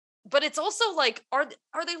But it's also like, are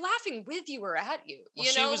they laughing with you or at you? Well,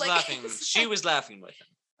 you she know, was like, laughing. She was laughing with him.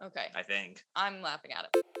 Okay. I think. I'm laughing at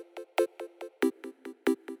it.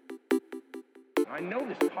 I know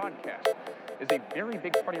this podcast is a very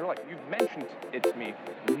big part of your life. You've mentioned it to me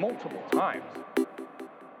multiple times.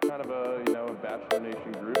 Kind of a Bachelor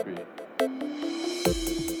Nation groupie.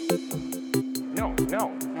 No,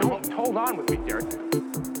 don't hold on with me, Derek.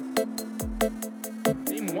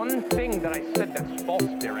 Name one thing that I said that's false,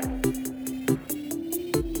 Derek.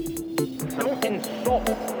 Don't insult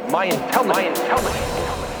my intelligence.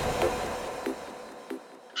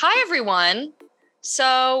 Hi, everyone.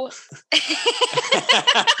 So,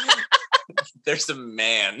 There's a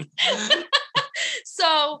man.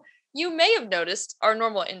 So you may have noticed our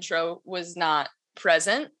normal intro was not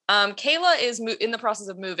present. Kayla is in the process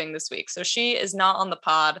of moving this week, so she is not on the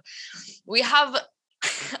pod. We have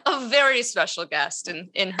a very special guest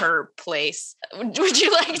in her place. Would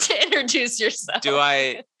you like to introduce yourself? Do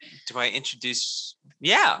I introduce?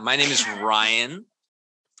 Yeah, my name is Ryan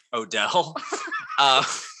Odell.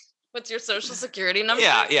 What's your social security number?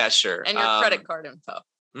 Yeah, sure. And your credit card info.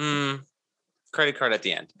 Credit card at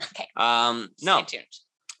the end. Okay. No. Stay tuned.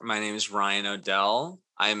 My name is Ryan Odell.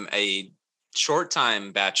 I'm a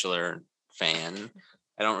short-time Bachelor fan.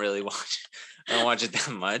 I don't watch it that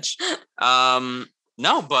much.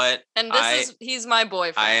 No, but he's my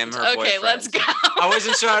boyfriend. I am her boyfriend. Okay, let's go. I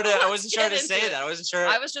wasn't sure to say that. I wasn't sure.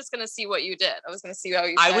 I was just gonna see what you did. I was gonna see how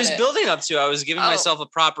you. I was building up to. I was giving myself a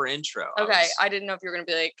proper intro. Okay, I didn't know if you were gonna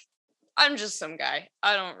be like, I'm just some guy.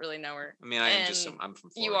 I don't really know her. I mean, I'm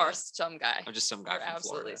from Florida. You are some guy. I'm just some guy from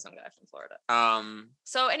absolutely Florida. Some guy from Florida.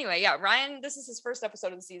 So anyway, yeah, Ryan, this is his first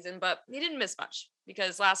episode of the season, but he didn't miss much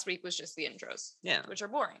because last week was just the intros. Yeah. Which are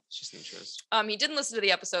boring. It's just intros. He didn't listen to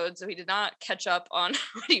the episode, so he did not catch up on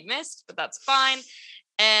what he missed, but that's fine.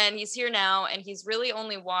 And he's here now, and he's really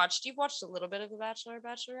only you've watched a little bit of The Bachelor,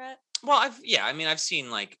 Bachelorette? Well, I've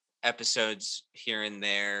seen like episodes here and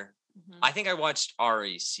there. Mm-hmm. I think I watched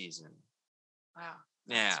Ari's season. Wow.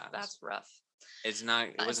 That's rough. It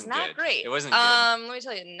wasn't not good. Great. It wasn't good. Let me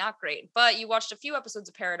tell you, not great. But you watched a few episodes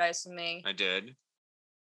of Paradise with me. I did.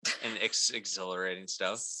 And exhilarating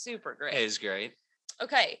stuff. Super great. It is great.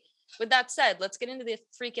 Okay. With that said, let's get into the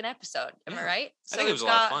freaking episode. Am I right? I think it was a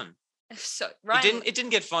lot of fun. So Ryan, it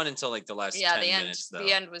didn't get fun until like the last 10 minutes.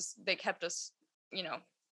 The end was, they kept us,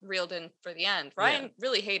 reeled in for the end. Ryan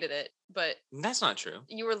really hated it, but that's not true.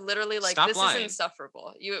 You were literally like, Stop this lying. is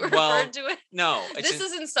insufferable. You referred to it. No, this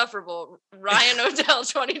is insufferable. Ryan Odell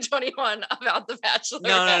 2021 about The Bachelor.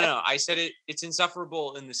 No. I said it's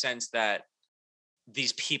insufferable in the sense that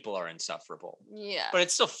these people are insufferable. Yeah. But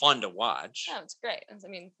it's still fun to watch. Yeah, it's great. I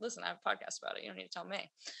mean, listen, I have a podcast about it. You don't need to tell me.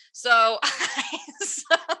 So,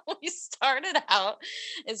 we started out.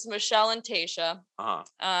 It's Michelle and Tayshia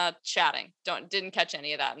chatting. Didn't catch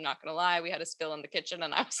any of that. I'm not gonna lie. We had a spill in the kitchen,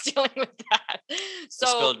 and I was dealing with that.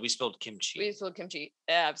 So we spilled kimchi. We spilled kimchi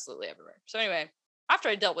absolutely everywhere. So anyway, after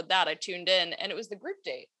I dealt with that, I tuned in, and it was the group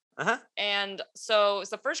date. And so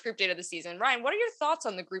it's the first group date of the season. Ryan, what are your thoughts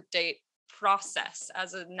on the group date process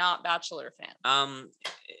as a not Bachelor fan?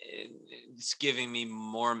 It's giving me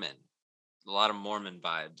Mormon, a lot of Mormon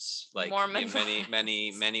vibes, like Mormon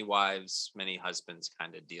many wives, many husbands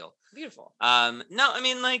kind of deal. Beautiful. No, I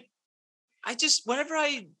mean, like, whenever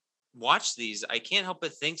I watch these, I can't help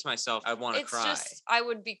but think to myself, I want to cry. I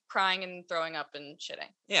would be crying and throwing up and shitting.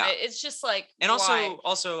 Yeah, it's just like, and why?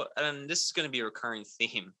 also, and this is going to be a recurring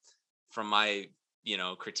theme from my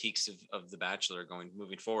critiques of The Bachelor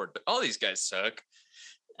moving forward, but all these guys suck.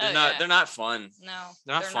 They're not fun. No,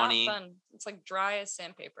 they're not funny. Not fun. It's like dry as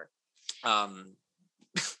sandpaper.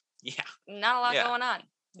 Yeah. Not a lot going on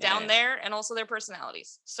down there, and also their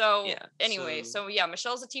personalities. So anyway,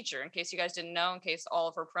 Michelle's a teacher, in case you guys didn't know, in case all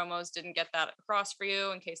of her promos didn't get that across for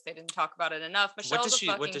you, in case they didn't talk about it enough. Michelle's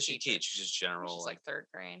what does she teach? Just general, she's like third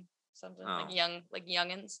grade, something like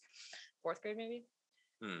youngins, fourth grade maybe.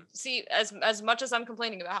 See, as much as I'm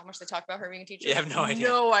complaining about how much they talk about her being a teacher, you have no idea.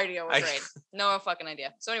 No idea what grade. No fucking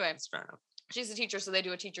idea. So anyway, that's fair enough. She's a teacher, so they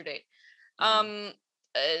do a teacher date.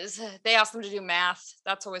 They asked them to do math.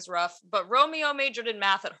 That's always rough. But Romeo majored in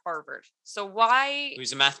math at Harvard. So why?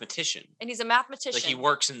 He's a mathematician. And he's a mathematician. Like, he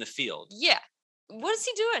works in the field. Yeah. What is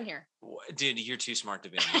he doing here? Dude, you're too smart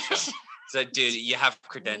to be on the show. So, dude, you have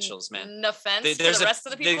credentials, man. No offense to the rest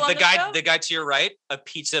of the people on the show. The guy to your right, a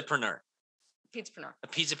pizzapreneur. A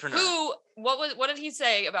pizzapreneur. Who? What did he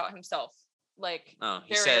say about himself? Like,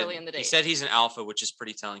 early in the day. He said he's an alpha, which is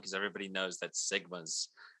pretty telling because everybody knows that sigmas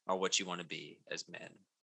are what you want to be as men.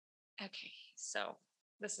 Okay, so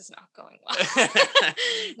this is not going well.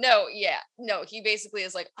 No, he basically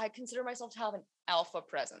is like, I consider myself to have an alpha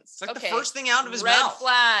presence. It's like the first thing out of his red mouth.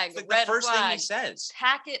 Flag, It's like red the first flag. thing he says.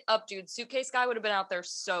 Pack it up, dude. Suitcase guy would have been out there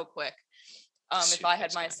so quick. If I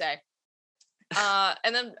had my say.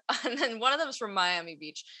 And then one of them is from Miami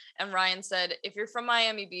Beach, and Ryan said, if you're from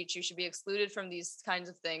Miami Beach, you should be excluded from these kinds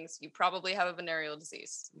of things. You probably have a venereal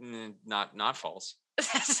disease. Not false.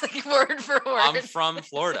 That's like word for word. I'm from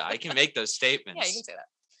Florida. I can make those statements. Yeah, you can say that.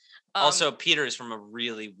 Also, Peter is from a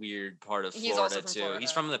really weird part of He's also Florida from too. Florida.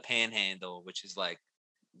 He's from the Panhandle, which is like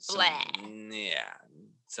Blah. Yeah,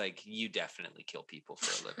 it's like you definitely kill people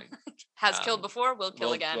for a living. Has killed before, will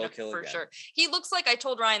kill again kill for again. sure. He looks like, I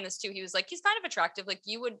told Ryan this too. He was like, he's kind of attractive. Like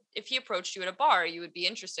you would, if he approached you at a bar, you would be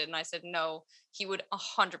interested. And I said, no, he would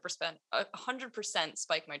 100%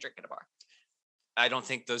 spike my drink at a bar. I don't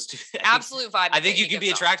think those two. Absolute vibe. I think you he can be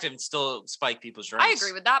gives off. attractive and still spike people's drinks. I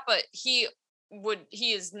agree with that, but he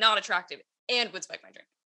is not attractive and would spike my drink.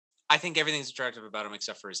 I think everything's attractive about him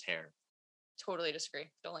except for his hair. Totally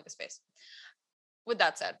disagree. Don't like his face. With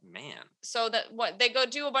that said, Man. so that what they go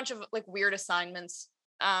do a bunch of like weird assignments.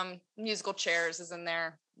 Musical chairs is in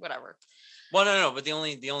there, whatever. Well, no, but the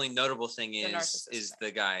only notable thing The is narcissist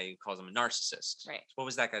the guy who calls him a narcissist. Right. What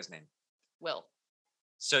was that guy's name? Will.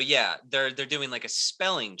 So yeah, they're doing like a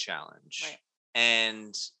spelling challenge. Right.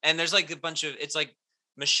 And there's like a bunch of, it's like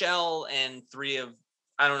Michelle and three of,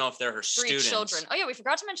 I don't know if they're her Three students. children. Oh yeah, we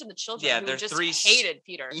forgot to mention the children. Yeah, who they're just three hated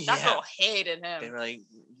Peter. That Yeah. girl hated him. They were like,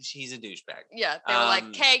 he's a douchebag. Yeah, they were like,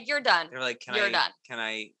 "Okay, you're done." They were like, You're done. Can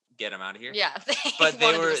I get him out of here? Yeah, But they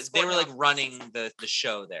wanted to were escort him like out. running the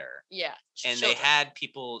show there. Yeah, And children. they had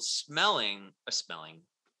people spelling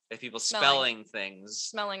things.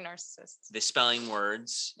 Smelling narcissists. They spelling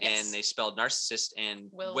words, Yes. and they spelled narcissist. And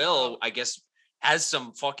Will. Will, I guess, has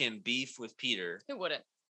some fucking beef with Peter. Who wouldn't?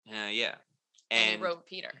 Yeah. And he wrote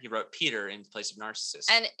Peter. He wrote Peter in place of narcissist.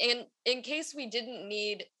 And in case we didn't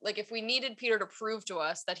need, like, if we needed Peter to prove to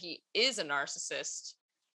us that he is a narcissist,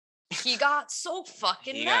 he got so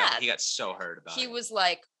fucking mad. He got so hurt about it. He was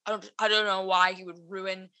like, I don't know why he would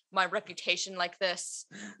ruin my reputation like this.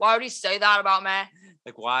 Why would he say that about me?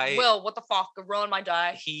 Like, why? Will, what the fuck? Ruin my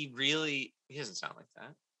day. He doesn't sound like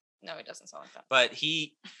that. No, he doesn't sound like that. But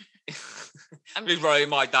he I'm- he's ruining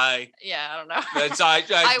my day. Yeah, I don't know. That's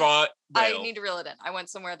I brought I Will. need to reel it in. I went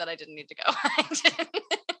somewhere that I didn't need to go. I didn't.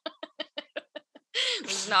 It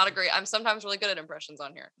was not a great. I'm sometimes really good at impressions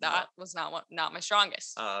on here. That was not my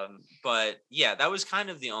strongest. But yeah, that was kind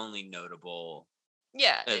of the only notable.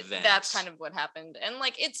 Yeah, events. that's kind of what happened. And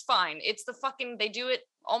like, it's fine. It's the fucking, they do it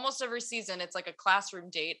almost every season. It's like a classroom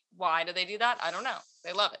date. Why do they do that? I don't know.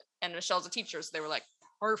 They love it. And Michelle's a teacher, so they were like,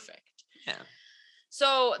 perfect. Yeah.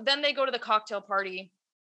 So then they go to the cocktail party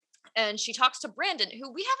and she talks to Brandon,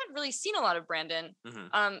 who we haven't really seen a lot of Brandon.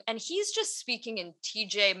 Mm-hmm. And he's just speaking in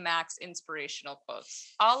TJ Maxx inspirational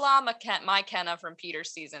quotes, a la my Kenna from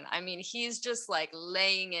Peter's season. I mean, he's just like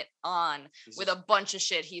laying it on with a bunch of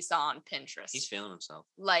shit he saw on Pinterest. He's feeling himself.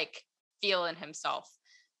 Like feeling himself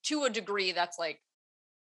to a degree that's like,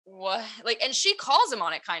 what? Like, and she calls him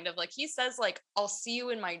on it, kind of like he says, like, I'll see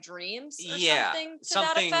you in my dreams. Or something to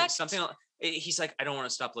that effect. He's like, I don't want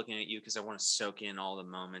to stop looking at you because I want to soak in all the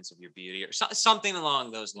moments of your beauty, or something along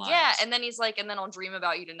those lines. Yeah, and then he's like, and then I'll dream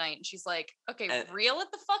about you tonight. And she's like, okay, reel it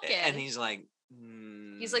the fuck in. And he's like,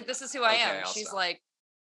 he's like, this is who I am. She's stop. like,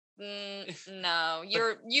 no,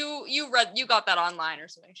 you got that online or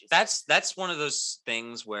something. She said. That's one of those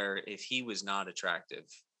things where if he was not attractive,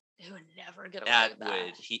 he would never get away with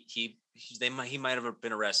that. He might have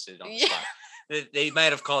been arrested on the Yeah. spot. They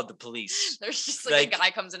might have called the police. There's just like a guy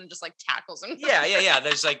comes in and just like tackles him. Yeah.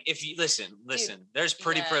 There's like, if you listen, there's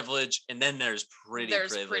pretty yeah. privilege, and then there's pretty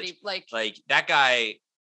privilege. Like that guy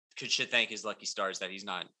should thank his lucky stars that he's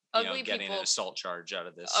not getting an assault charge out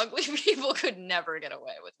of this. Ugly people could never get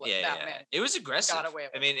away with what that man. It was aggressive. Got away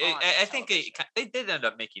with. I mean, I think they did end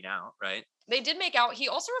up making out, right? They did make out. He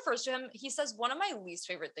also refers to him. He says one of my least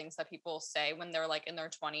favorite things that people say when they're like in their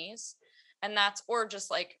 20s, and that's, or just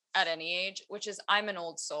like at any age, which is, I'm an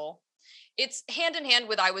old soul. It's hand in hand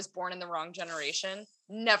with I was born in the wrong generation.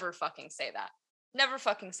 Never fucking say that. Never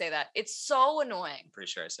fucking say that. It's so annoying. I'm pretty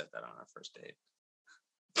sure I said that on our first date.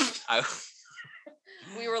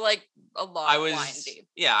 We were like a lot wine deep.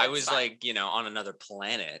 Yeah, I It's was fine. like, on another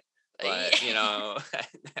planet. But, I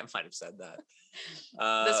might have said that.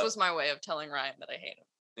 This was my way of telling Ryan that I hate him.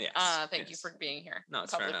 Yes. Thank you for being here. No,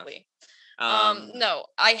 it's fair enough. publicly. No,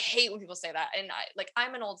 I hate when people say that. And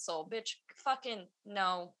I'm an old soul, bitch. Fucking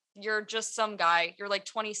no. You're just some guy. You're like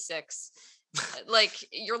 26. Like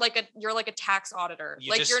you're like a tax auditor. You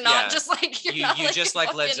like just- you're not yeah. just like you're You not just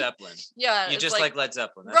like Led fucking- Zeppelin. Yeah, You it's just like Led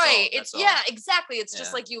Zeppelin. That's right. all. It's That's all. yeah, exactly. It's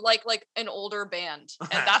just Yeah. like you like an older band, and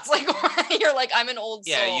that's like why you're like I'm an old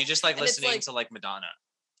soul. Yeah, you just like And it's listening like- to like Madonna.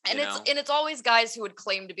 and you it's know? and it's always guys who would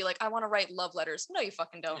claim to be like I want to write love letters. No, you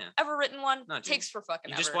fucking don't. Yeah. Ever written one? No, dude. Takes for fucking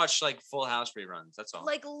You ever. just watch like Full House reruns. That's all.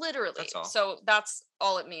 Like literally. That's all. So that's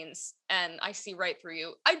all it means. And I see right through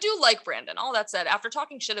you. I do like Brandon. All that said, after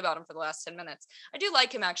talking shit about him for the last 10 minutes, I do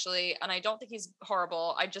like him actually. And I don't think he's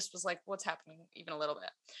horrible. I just was like, what's happening even a little bit.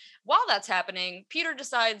 While that's happening, Peter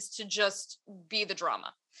decides to just be the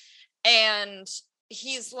drama. And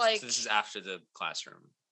he's like, So this is after the classroom.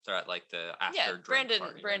 They're at like the after yeah, drink Brandon,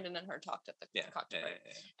 party, right? Brandon and her talked at the Yeah, cocktail yeah, party.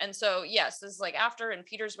 yeah, And so, yes, this is like after, and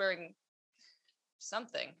Peter's wearing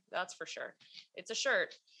something, that's for sure. It's a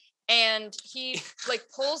shirt. And he like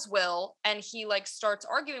pulls Will and he like starts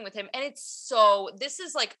arguing with him. And it's so, this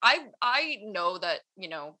is like, I know that, you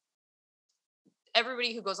know,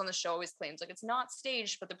 everybody who goes on the show always claims like it's not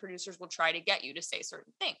staged, but the producers will try to get you to say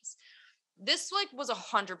certain things. This like was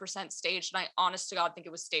 100% staged, and I honest to God think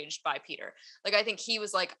it was staged by Peter. Like I think he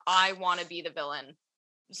was like, I want to be the villain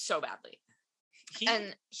so badly.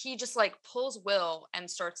 And he just like pulls Will and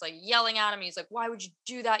starts like yelling at him. He's like, why would you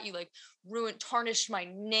do that? You like tarnished my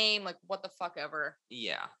name. Like what the fuck ever.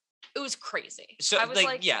 yeah. It was crazy. So I was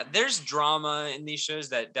like, yeah, there's drama in these shows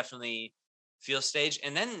that definitely feel staged.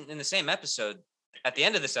 And then in the same episode, at the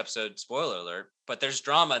end of this episode, spoiler alert, but there's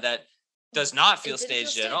drama that does not feel it didn't feel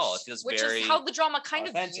staged at all. It feels which very is how the drama kind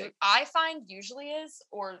authentic. of I find usually is,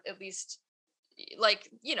 or at least like,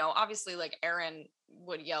 you know, obviously like Aaron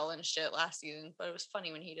would yell and shit last season, but it was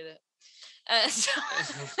funny when he did it.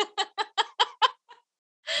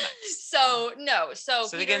 So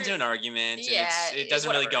So they get Peter- into an argument. And yeah, it doesn't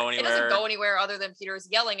really whatever. go It anywhere. doesn't go anywhere other than Peter's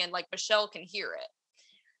yelling and like Michelle can hear it.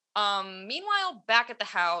 Meanwhile, back at the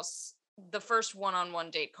house, the first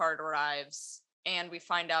one-on-one date card arrives, and we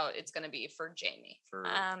find out it's going to be for Jamie. For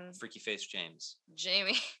Freaky Face James.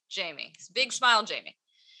 Jamie, big smile, Jamie.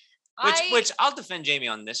 Which I'll defend Jamie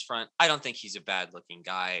on this front. I don't think he's a bad looking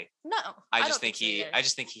guy. No, I don't just think so he either. I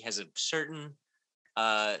just think he has a certain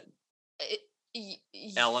Y-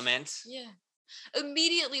 element. Yeah.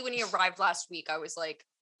 Immediately when he arrived last week, I was like,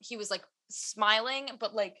 he was like smiling,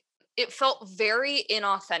 but like it felt very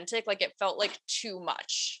inauthentic. Like it felt like too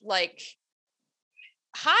much. Like,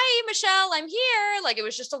 hi, Michelle, I'm here. Like it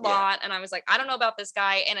was just a Yeah. lot. And I was like, I don't know about this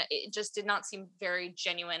guy. And it just did not seem very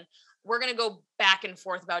genuine. We're going to go back and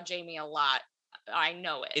forth about Jamie a lot. I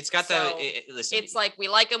know it. It's got So listen. it's like we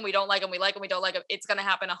like him, we don't like him, we like him, we don't like him. It's gonna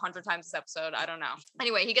happen 100 times this episode. I don't know.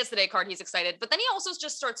 Anyway, he gets the date card, he's excited, but then he also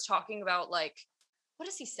just starts talking about like, what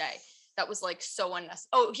does he say? That was like so unnecessary.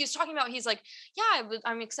 Oh, he was talking about, he's like, yeah,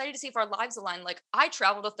 I'm excited to see if our lives align. Like I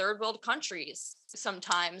travel to third world countries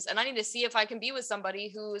sometimes, and I need to see if I can be with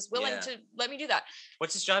somebody who is willing Yeah. to let me do that.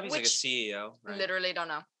 What's his job? He's like a which- CEO, right? Literally don't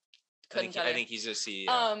know. Couldn't tell I you. think he's a E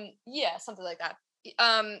CEO. Yeah, something like that.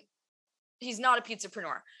 He's not a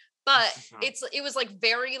pizzapreneur, but it was like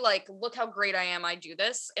very like, look how great I am, I do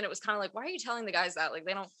this. And it was kind of like, why are you telling the guys that? Like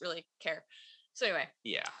they don't really care. So anyway,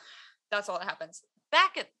 Yeah. that's all that happens.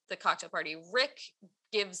 Back at the cocktail party, Rick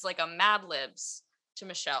gives like a Mad Libs to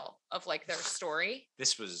Michelle of like their story.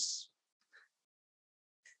 This was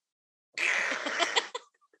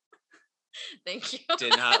Thank you.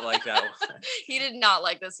 did not like that one. He did not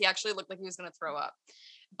like this. He actually looked like he was going to throw up.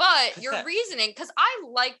 But your Pathetic. reasoning, because I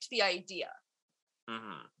liked the idea,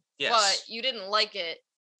 Mm-hmm. Yes. but you didn't like it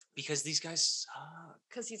because these guys suck.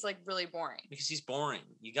 because he's like really boring. Because he's boring.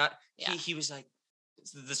 You got Yeah. he was like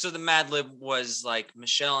so the Mad Lib was like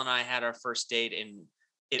Michelle and I had our first date and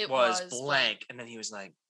it was blank. And then he was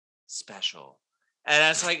like special. And I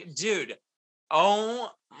was like, dude, oh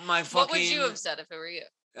my fucking What would you have said if it were you?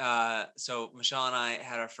 So Michelle and I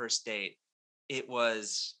had our first date. It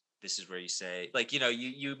was this is where you say like, you know,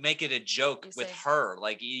 you make it a joke You with say- her.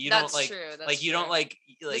 Like you That's don't like true. That's like you true. don't like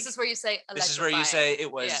This is where you say. this is where you say electrifying.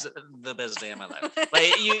 it was Yeah. the best day of my life.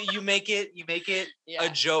 Like you make it Yeah. a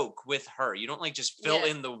joke with her. You don't like just fill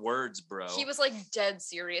Yeah. in the words, bro. He was like dead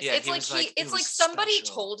serious. Yeah, It's he like was like, "It it's like was somebody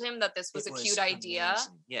special. told him that this was It a cute idea,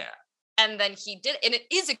 amazing. Yeah. and then he did, and it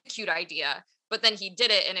is a cute idea. But then he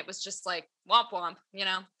did it, and it was just like womp womp, you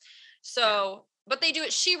know. So, but they do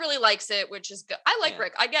it. She really likes it, which is good. I like Yeah.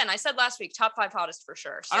 Rick. Again, I said last week, top 5 hottest for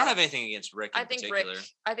sure. I don't So have anything against Rick in I think particular.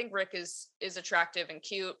 Rick is attractive and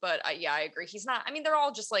cute, but yeah, I agree. He's not. I mean, they're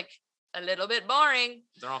all just like a little bit boring.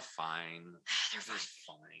 They're all fine. They're fine.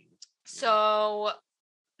 fine. So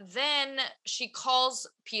then she calls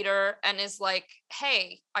Peter and is like,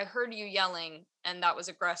 "Hey, I heard you yelling and that was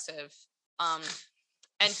aggressive."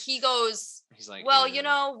 And he goes, he's like, well, you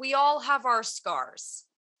know, we all have our scars.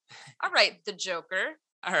 All right, the Joker.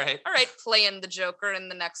 All right, playing the Joker in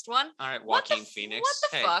the next one. All right, Joaquin Phoenix.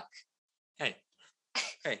 What the fuck?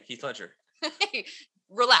 Hey, Heath Ledger. Hey,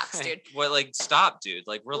 relax, dude. What? Like, stop, dude.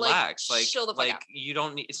 Like, relax. Like, chill the fuck out. You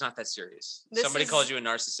don't need. It's not that serious. This Somebody calls you a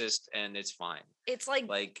narcissist, and it's fine. It's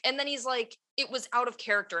like, and then he's like, it was out of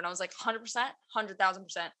character, and I was like, 100%,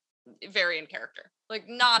 100,000%, very in character. Like,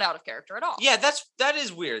 not out of character at all. Yeah, that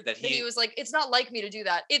is weird that he was like, it's not like me to do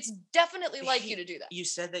that. It's definitely like you to do that. You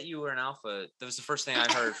said that you were an alpha. That was the first thing I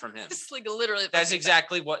heard from him. It's like literally. That's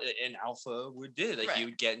exactly what an alpha would do. Like, right. you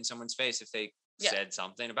would get in someone's face if they said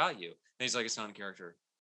something about you. And he's like, it's not in character.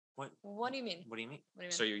 What do you mean? What do you mean?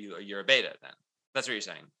 So you're a beta then? That's what you're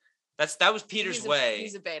saying. That was Peter's way.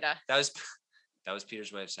 He's a beta. That was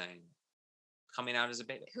Peter's way of saying coming out as a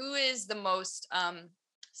beta. Who is the most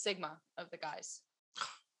Sigma of the guys?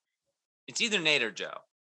 It's either Nate or Joe.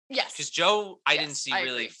 Yes. Because Joe, I didn't see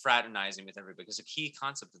really fraternizing with everybody, because a key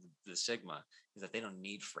concept of the Sigma is that they don't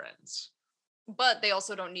need friends. But they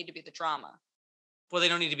also don't need to be the drama. Well, they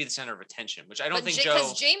don't need to be the center of attention, which I don't think Joe...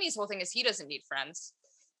 Because Jamie's whole thing is he doesn't need friends,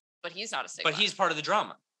 but he's not a Sigma. But he's part of the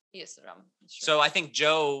drama. He is the drama. So I think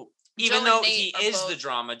Joe, even though he is the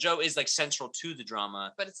drama, Joe is like central to the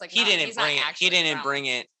drama. But it's like he didn't bring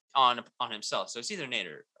it on himself. So it's either Nate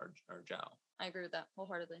or Joe. I agree with that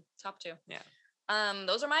wholeheartedly. Top two. Yeah.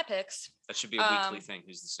 Those are my picks. That should be a weekly thing.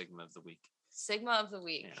 Who's the Sigma of the week? Sigma of the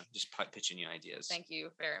week. Yeah, just pitching you ideas. Thank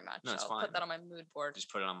you very much. No, it's I'll fine. put that on my mood board.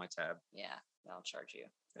 Just put it on my tab. Yeah, I'll charge you.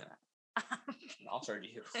 Yeah. I'll charge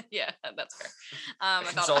you. Yeah, that's fair. I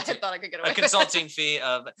thought I could get away with a consulting fee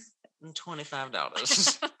of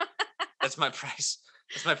 $25. That's my price.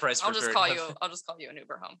 That's my price. I'll just call you an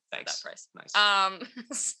Uber home. Thanks. For that price.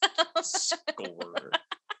 Nice. Score.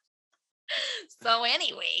 So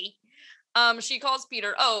anyway, she calls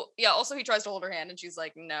Peter. Oh, yeah. Also, he tries to hold her hand, and she's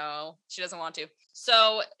like, no, she doesn't want to.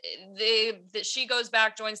 So she goes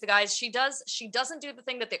back, joins the guys. She doesn't do the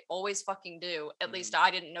thing that they always fucking do. At least I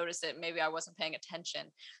didn't notice it. Maybe I wasn't paying attention.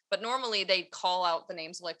 But normally they call out the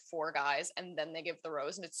names of like 4 guys, and then they give the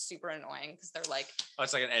rose, and it's super annoying because they're like, oh,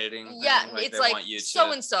 it's like an editing thing. Yeah, it's like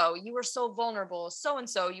so and so, you were so vulnerable. So and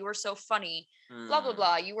so, you were so funny. Blah blah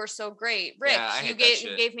blah. You were so great. Rick, you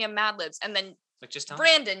gave me a Mad Libs, and then. Like, just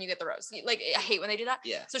Brandon, you get the rose. Like, I hate when they do that.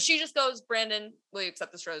 Yeah. So she just goes, Brandon, will you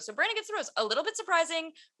accept this rose? So Brandon gets the rose. A little bit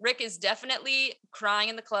surprising. Rick is definitely crying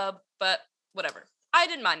in the club, but whatever. I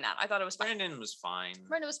didn't mind that. I thought it was fine. Brandon was fine.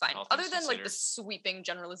 Other than like the sweeping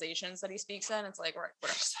generalizations that he speaks in, it's like, right,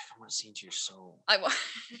 whatever. I want to see into your soul. I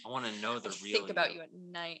want to know the real. Think about you at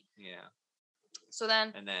night. Yeah. So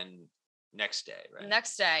then. And then next day, right?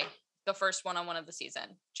 Next day, the first one-on-one of the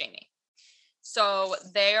season, Jamie. So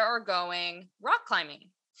they are going rock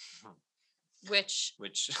climbing, which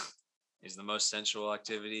is the most sensual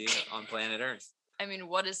activity on planet Earth. I mean,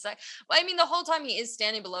 what is that? Well, I mean, the whole time he is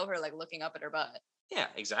standing below her, like looking up at her butt. Yeah,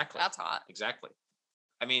 exactly. That's hot. Exactly.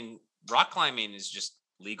 I mean, rock climbing is just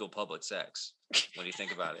legal public sex when you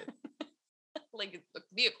think about it. Like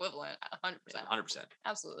the equivalent, 100%. 100%.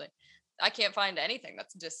 Absolutely. I can't find anything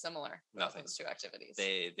that's dissimilar. Nothing. Those two activities.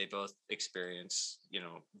 They both experience,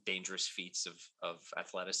 dangerous feats of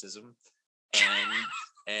athleticism,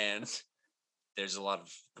 and there's a lot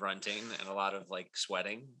of grunting and a lot of like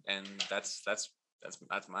sweating, and that's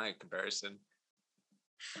my comparison.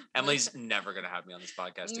 Emily's never gonna have me on this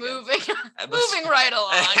podcast again. Moving right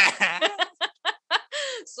along.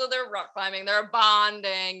 So they're rock climbing. They're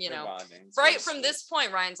bonding. Right from this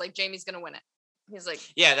point, Ryan's like, Jamie's gonna win it. He's like,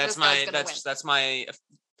 yeah, that's my.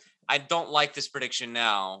 I don't like this prediction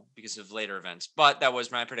now because of later events, but that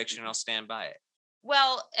was my prediction, and I'll stand by it.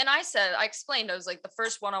 Well, and I explained, I was like, the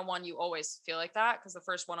first one-on-one, you always feel like that because the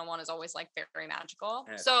first one-on-one is always like very magical.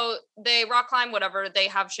 Yeah. So they rock climb, whatever. They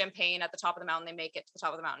have champagne at the top of the mountain. They make it to the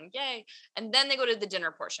top of the mountain. Yay. And then they go to the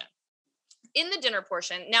dinner portion. In the dinner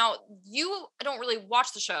portion, now you don't really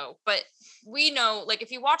watch the show, but we know, like,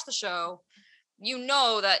 if you watch the show, you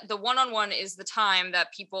know that the one-on-one is the time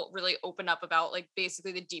that people really open up about like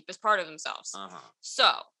basically the deepest part of themselves.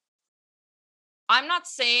 So I'm not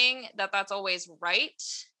saying that that's always right,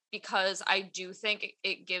 because I do think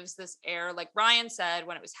it gives this air, like Ryan said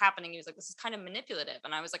when it was happening, he was like, this is kind of manipulative.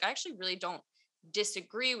 And I was like, I actually really don't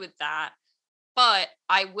disagree with that. But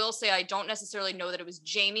I will say I don't necessarily know that it was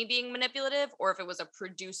Jamie being manipulative or if it was a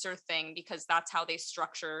producer thing, because that's how they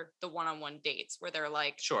structure the one-on-one dates where they're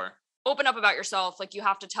like, sure, open up about yourself. Like, you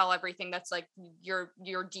have to tell everything that's like your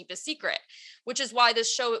deepest secret, which is why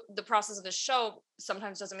this show, the process of this show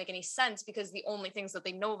sometimes doesn't make any sense, because the only things that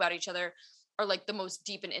they know about each other are like the most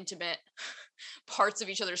deep and intimate parts of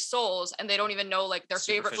each other's souls, and they don't even know like their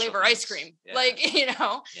favorite flavor ice cream. Yeah. Like, you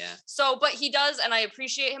know? Yeah. So, but he does, and I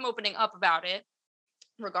appreciate him opening up about it,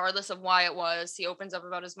 regardless of why it was. He opens up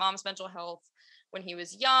about his mom's mental health when he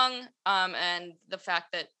was young, and the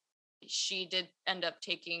fact that she did end up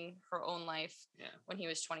taking her own life when he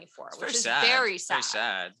was 24, which is very sad. Very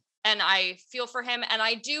sad. And I feel for him, and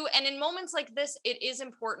I do. And in moments like this, it is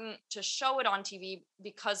important to show it on TV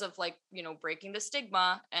because of like, you know, breaking the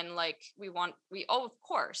stigma. And like, of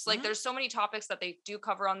course, like there's so many topics that they do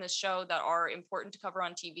cover on this show that are important to cover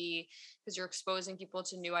on TV, because you're exposing people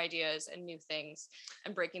to new ideas and new things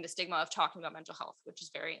and breaking the stigma of talking about mental health, which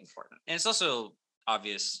is very important. And it's also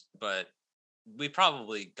obvious, but we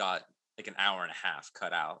probably got like an hour and a half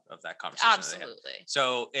cut out of that conversation. Absolutely.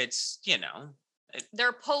 So it's, you know,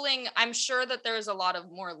 they're pulling. I'm sure that there's a lot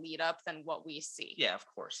of more lead up than what we see. Yeah, of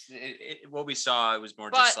course. What we saw, it was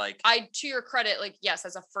more but just like, to your credit, like, yes,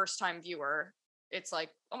 as a first time viewer, it's like,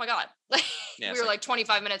 oh my God, like we were like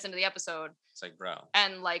 25 minutes into the episode. It's like, bro.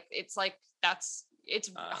 And like, it's like,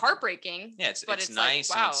 it's heartbreaking. Yeah, it's nice,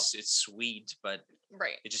 like, wow. And it's sweet, but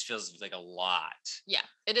right. It just feels like a lot. Yeah,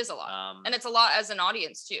 it is a lot. And it's a lot as an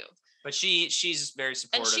audience too. But she's very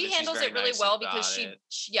supportive. And she handles it really well because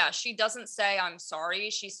she doesn't say I'm sorry.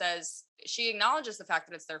 She acknowledges the fact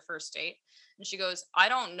that it's their first date. And she goes, I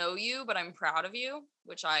don't know you, but I'm proud of you,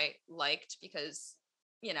 which I liked because,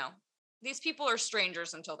 you know, these people are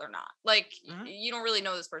strangers until they're not. Like, you don't really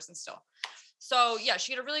know this person still. So yeah,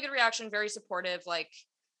 she had a really good reaction, very supportive. Like,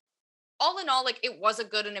 all in all, like, it was a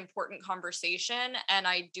good and important conversation. And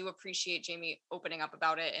I do appreciate Jamie opening up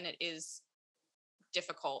about it. And it is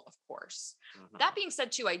difficult, of course. That being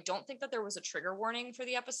said too, I don't think that there was a trigger warning for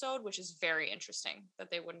the episode, which is very interesting that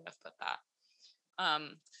they wouldn't have put that.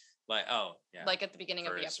 Like at the beginning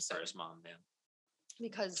of the episode. For his mom, yeah.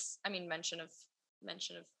 Because I mean, mention of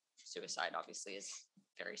suicide obviously is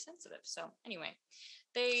very sensitive. So anyway,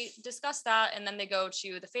 they discuss that, and then they go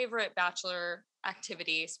to the favorite Bachelor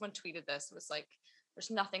activity. Someone tweeted this. It was like, there's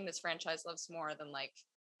nothing this franchise loves more than like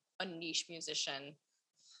a niche musician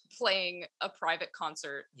playing a private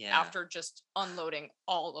concert after just unloading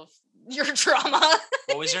all of your drama.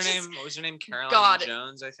 What was her name? Caroline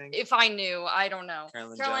Jones, I think. If I knew, I don't know.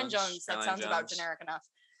 Caroline Jones. That sounds about generic enough.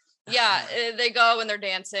 Yeah, they go and they're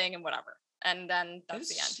dancing and whatever. And then that's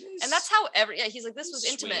the end. And that's how he's like, this was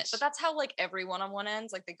intimate, but that's how like every one-on-one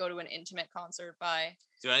ends. Like they go to an intimate concert by.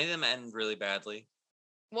 Do any of them end really badly?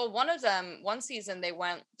 Well, one of them, one season they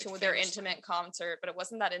went to their intimate concert, but it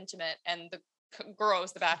wasn't that intimate. And the girl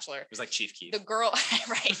was the Bachelor. It was like Chief Keef. The girl,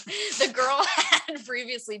 right? The girl had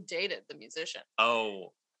previously dated the musician.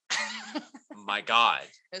 Oh, my God!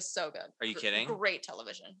 It was so good. Are you kidding? Great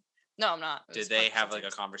television. No, I'm not. Did they have like a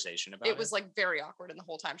conversation about it? It was like very awkward, and the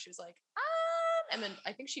whole time she was like, and then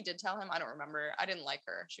I think she did tell him. I don't remember. I didn't like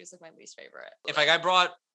her. She was like my least favorite. If like I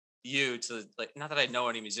brought you to like, not that I know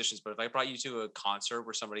any musicians, but if I brought you to a concert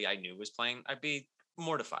where somebody I knew was playing, I'd be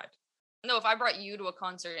mortified. No, if I brought you to a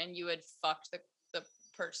concert and you had fucked the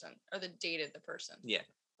person or dated the person. Yeah.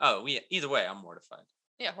 Oh, either way, I'm mortified.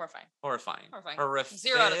 Yeah, horrifying. Horrific.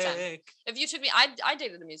 0 out of 10. If you took me, I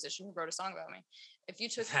dated a musician who wrote a song about me. If you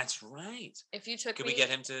took. That's right. If you took Could we get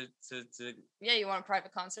him to? Yeah, you want a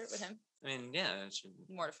private concert with him? I mean, yeah.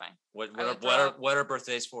 Mortifying. What are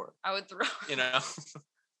birthdays for? I would throw. You know.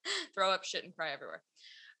 Throw up shit and cry everywhere.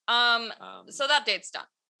 So that date's done.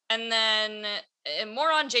 And then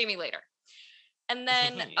more on Jamie later. And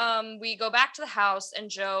then we go back to the house, and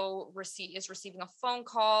Joe is receiving a phone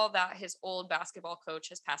call that his old basketball coach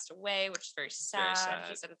has passed away, which is very sad.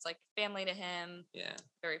 He said it's like family to him. Yeah.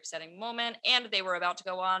 Very upsetting moment. And they were about to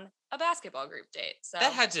go on a basketball group date. So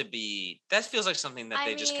that feels like something that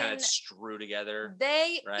they just kind of strew together.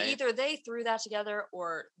 Either they threw that together,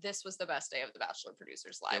 or this was the best day of the Bachelor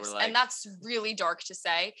producers' lives. And that's really dark to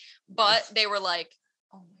say, but they were like,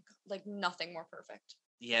 oh my God, like nothing more perfect.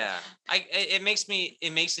 Yeah, it makes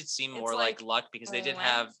it seem more like luck, because they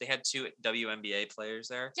had 2 WNBA players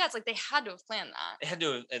there. Yeah, it's like they had to have planned that. It had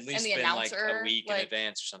to have at least been like a week in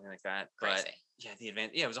advance or something like that. Crazy.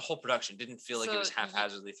 But yeah, it was a whole production. Didn't feel like it was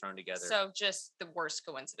haphazardly thrown together. So just the worst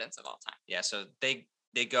coincidence of all time. Yeah, so they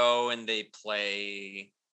go and they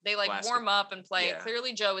play. They like warm up and play. Yeah.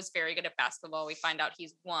 Clearly, Joe is very good at basketball. We find out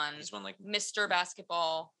he's won like Mr.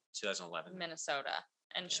 Basketball 2011 Minnesota.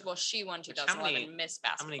 And she won 2011 Miss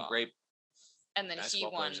Basketball. How many great and then he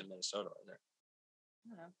won in Minnesota are there? I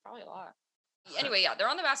don't know, probably a lot. Anyway, yeah, they're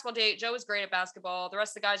on the basketball date. Joe is great at basketball. The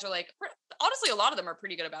rest of the guys are like, honestly, a lot of them are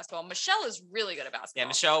pretty good at basketball. Michelle is really good at basketball. Yeah,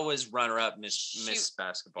 Michelle was runner-up Miss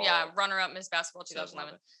Basketball. Yeah, runner-up Miss Basketball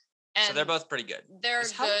 2011. And so they're both pretty good. They're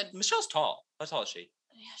good. Michelle's tall. How tall is she?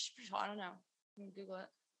 Yeah, she's pretty tall. I don't know. Let me Google it.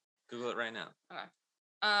 Google it right now. Okay.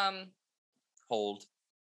 Hold.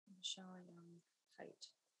 Michelle Young height.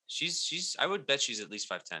 She's. I would bet she's at least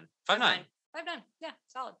 5'10". 5'9". 5'9". Yeah,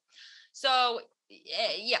 solid. So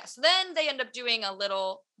yeah. So then they end up doing a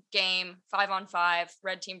little game, 5-on-5,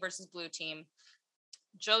 red team versus blue team.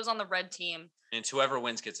 Joe's on the red team. And whoever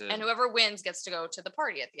wins gets to go to the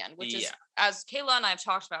party at the end, which is, as Kayla and I have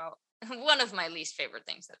talked about, one of my least favorite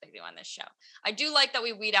things that they do on this show. I do like that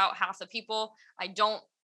we weed out half the people. I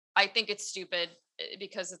think it's stupid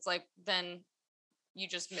because it's like, then you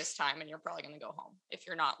just miss time and you're probably going to go home if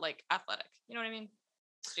you're not like athletic. You know what I mean?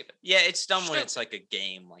 Stupid. Yeah, it's dumb when it's like a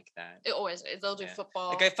game like that. It always is. They'll do football.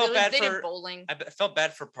 Like I felt bad for did bowling. I felt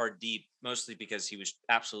bad for Pardeep mostly because he was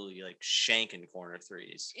absolutely like shanking corner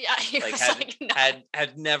threes. Yeah, he like was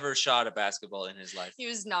had never shot a basketball in his life. He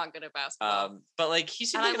was not good at basketball. But like he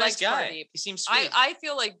seemed like a nice guy. Pardeep. He seemed sweet. I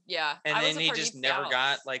feel like and then he just never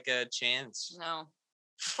got like a chance. No,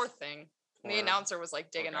 poor thing. The announcer was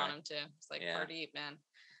like digging on him too. It's like Pardeep, man.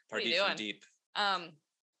 Pardeep from deep.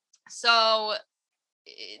 So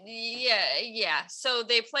yeah. So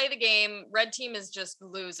they play the game. Red team is just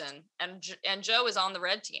losing, and Joe is on the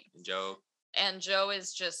red team. And Joe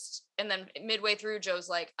is just, and then midway through, Joe's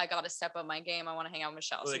like, I got to step up my game. I want to hang out with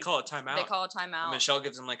Michelle. Well, they call it timeout. And Michelle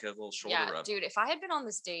gives him like a little shoulder rub. Dude, if I had been on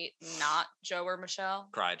this date, not Joe or Michelle,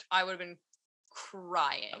 cried. I would have been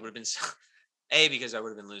crying. I would have been A, because I would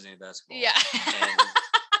have been losing at basketball. Yeah.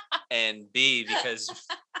 And B, because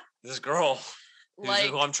this girl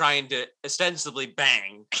who I'm trying to ostensibly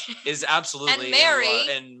bang is absolutely and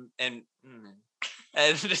marry and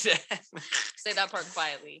say that part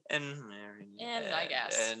quietly. And marry. And I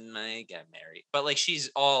guess. And I get married. But like she's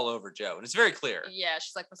all over Joe. And it's very clear. Yeah,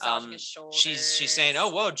 she's like massaging his shoulders. She's saying, oh,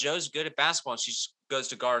 whoa, Joe's good at basketball. And she goes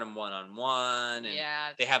to guard him one-on-one.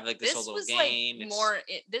 And they have like this whole little game.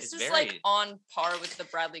 Like this is like on par with the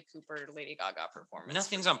Bradley Cooper Lady Gaga performance.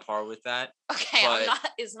 Nothing's on par with that. Okay,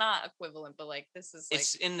 it's not equivalent, but like this is like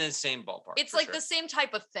it's in the same ballpark. It's like the same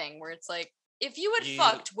type of thing where it's like, if you had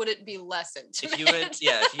fucked, would it be less intimate? If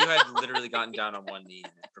you had literally gotten down on one knee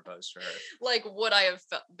and proposed to her, like, would I have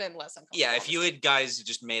been less uncomfortable? Yeah, if you had guys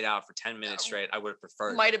just made out for 10 minutes straight, I would have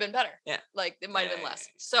preferred. Might have been better. Yeah, like it might have been less.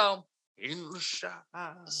 So, thank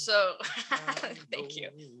you.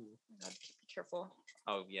 God, be careful.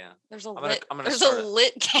 Oh yeah, there's a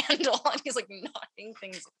lit candle, and he's like knocking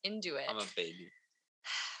things into it. I'm a baby.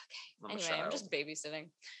 Okay. Anyway, I'm just babysitting.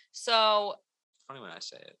 So. Funny when I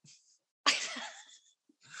say it.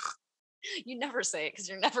 You never say it because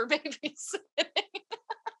you're never babysitting.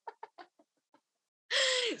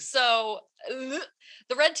 So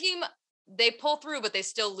the red team, they pull through, but they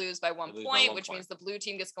still lose by one point, which means the blue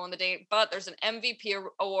team gets to go on the date. But there's an MVP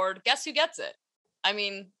award. Guess who gets it? I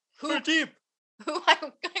mean, Pardeep. Who I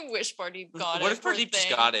wish Pardeep got it. What if Pardeep just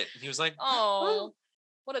got it? He was like, oh,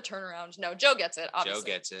 what a turnaround. No, Joe gets it, obviously. Joe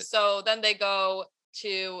gets it. So then they go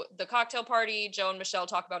to the cocktail party. Joe and Michelle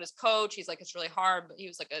talk about his coach. He's like, it's really hard, but he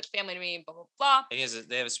was like a family to me, blah, blah, blah. And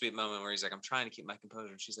they have a sweet moment where he's like, I'm trying to keep my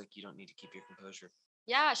composure. And she's like, you don't need to keep your composure.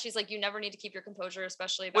 Yeah, she's like, you never need to keep your composure,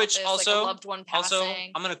 especially about Which this, also, like a loved one passing. Also,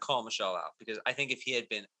 I'm going to call Michelle out because I think if he had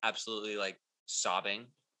been absolutely like sobbing,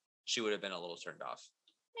 she would have been a little turned off.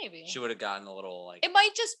 Maybe. She would have gotten a little like... It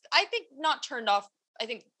might just, I think not turned off, I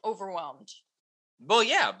think overwhelmed. Well,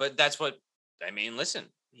 yeah, but that's what, I mean, listen,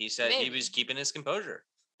 he said he was keeping his composure.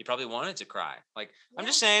 He probably wanted to cry. Like, yeah. I'm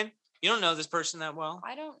just saying, you don't know this person that well.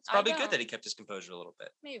 It's probably good that he kept his composure a little bit.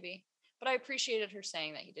 Maybe. But I appreciated her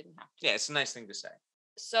saying that he didn't have to. Yeah, it's a nice thing to say.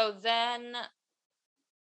 So then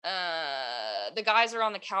the guys are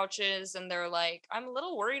on the couches and they're like, I'm a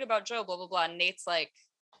little worried about Joe, blah, blah, blah. And Nate's like,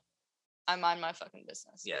 I mind my fucking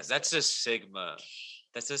business. Yeah, that's a Sigma.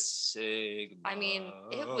 That's a Sigma. I mean,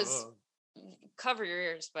 it was, cover your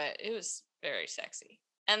ears, but it was very sexy.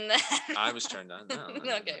 And then I was turned on. No,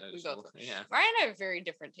 okay, we both. Yeah. Ryan and I have very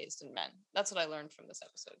different taste in men. That's what I learned from this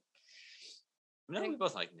episode. No, we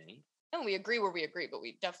both like Nate. No, we agree where we agree, but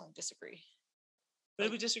we definitely disagree. What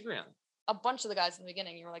did we disagree on? A bunch of the guys in the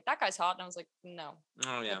beginning, you were like, that guy's hot. And I was like, no.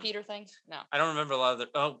 Oh, yeah. The Peter thing? No. I don't remember a lot of the...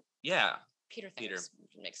 Oh, yeah. Peter thing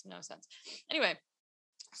makes no sense. Anyway,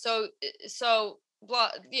 so blah,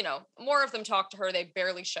 you know, more of them talk to her. They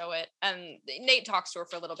barely show it. And Nate talks to her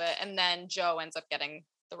for a little bit. And then Joe ends up getting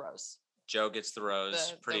the rose. Joe gets the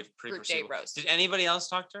rose. Pretty date rose. Did anybody else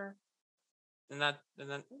talk to her? And then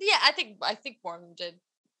yeah, I think more of them did.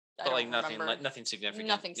 But like nothing significant.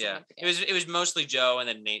 Nothing significant. It was mostly Joe, and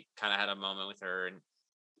then Nate kind of had a moment with her, and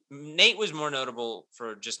Nate was more notable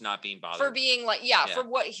for just not being bothered. For being like, for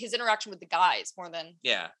what his interaction with the guys more than.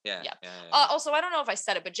 Yeah. Also, I don't know if I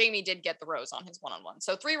said it, but Jamie did get the rose on his one-on-one.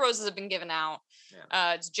 So 3 roses have been given out.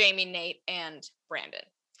 Yeah. It's Jamie, Nate, and Brandon.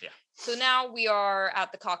 Yeah. So now we are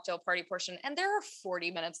at the cocktail party portion, and there are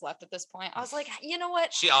 40 minutes left at this point. I was like, you know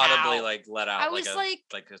what? She audibly like let out. I was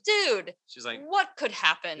dude, she's like, what could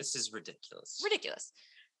happen? This is ridiculous. Ridiculous.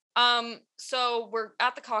 So we're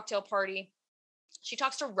at the cocktail party. She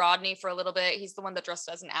talks to Rodney for a little bit. He's the one that dressed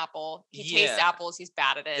as an apple. He tastes apples. He's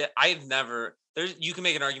bad at it. Yeah, I've never. You can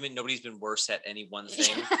make an argument. Nobody's been worse at any one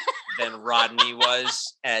thing than Rodney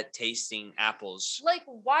was at tasting apples. Like,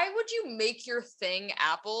 why would you make your thing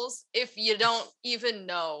apples if you don't even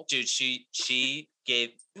know? Dude, she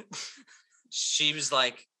was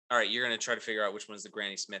like, all right, you're gonna try to figure out which one's the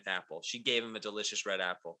Granny Smith apple. She gave him a delicious red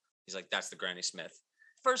apple. He's like, that's the Granny Smith.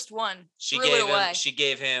 First one. She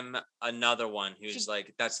gave him another one. He was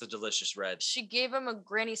like, that's the delicious red. She gave him a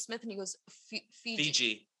Granny Smith and he goes,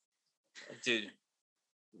 Fiji. Dude.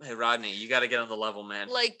 Hey Rodney, you got to get on the level, man.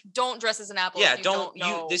 Like, don't dress as an apple. Yeah, if you don't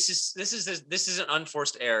know. This is an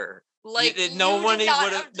unforced error. Like, nobody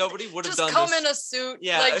would have done this. Just come in a suit.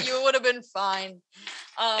 Yeah, like you would have been fine.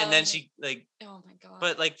 And then she like, oh my god.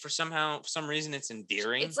 But like for some reason it's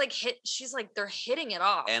endearing. It's like she's like they're hitting it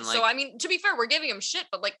off. And like, so I mean, to be fair, we're giving him shit,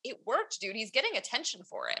 but like it worked, dude. He's getting attention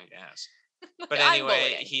for it. I guess. But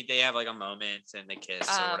anyway, they have like a moment and they kiss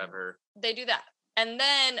or whatever. They do that. And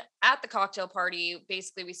then at the cocktail party,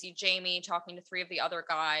 basically we see Jamie talking to 3 of the other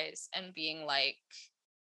guys and being like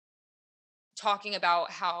talking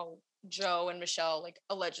about how Joe and Michelle like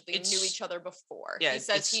allegedly knew each other before. Yeah, he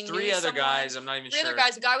says he 3 knew other someone. guys. I'm not even 3 sure. 3 other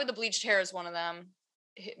guys. The guy with the bleached hair is one of them.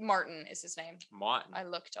 Martin is his name. Martin. I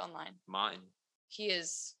looked online. Martin. He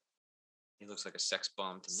looks like a sex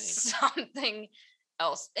bomb to me. Something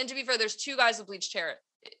else. And to be fair, there's 2 guys with bleached hair.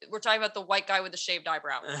 We're talking about the white guy with the shaved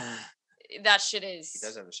eyebrow. That shit is. He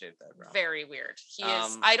does have a shaved eyebrow. Very weird. He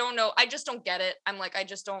is. I don't know. I just don't get it. I'm like, I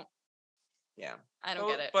just don't. Yeah. I don't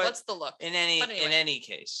get it. What's the look? In any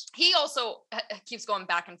case. He also keeps going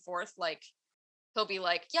back and forth. Like, he'll be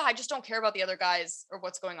like, yeah, I just don't care about the other guys or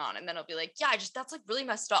what's going on. And then he'll be like, yeah, that's like really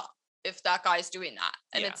messed up if that guy's doing that.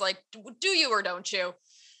 And it's like, do you or don't you?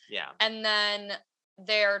 Yeah. And then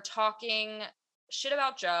they're talking shit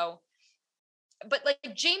about Joe. But like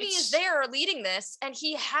Jamie is there leading this and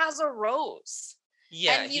he has a rose.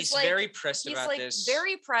 Yeah, he's like, very pressed about this. He's like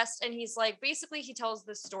very pressed, and he's like, basically he tells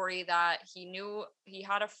this story that he knew he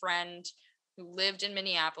had a friend who lived in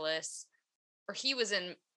Minneapolis, or he was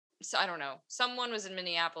in, so I don't know, someone was in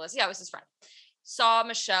Minneapolis. Yeah, it was his friend. Saw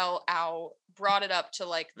Michelle out, brought it up to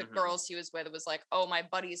like the girls he was with. It was like, oh, my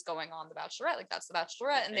buddy's going on The Bachelorette. Like, that's The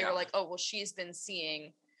Bachelorette. And they were like, oh, well, she's been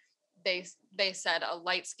seeing, they said a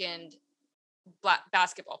light-skinned black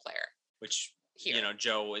basketball player. Which... Here. You know,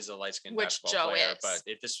 Joe is a light-skinned basketball Joe player,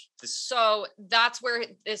 is. but so that's where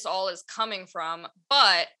this all is coming from.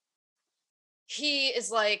 But he is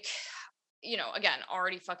like, you know, again,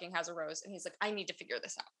 already fucking has a rose, and he's like, I need to figure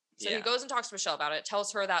this out. So he goes and talks to Michelle about it,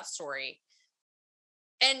 tells her that story,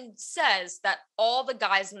 and says that all the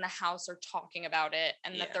guys in the house are talking about it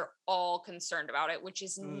and that they're all concerned about it, which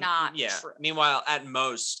is not true. Meanwhile, at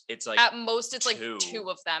most it's like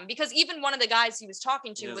two of them, because even one of the guys he was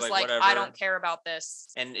talking to was like, I don't care about this.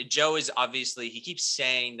 And Joe is obviously, he keeps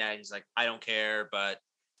saying that he's like, I don't care, but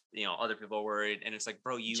you know, other people are worried. And it's like,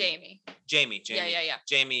 bro, Jamie. Yeah.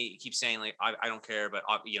 Jamie keeps saying like, I don't care, but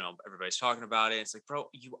you know, everybody's talking about it. It's like, bro,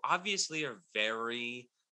 you obviously are very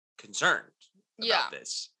concerned about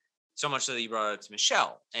this, so much so that you brought it up to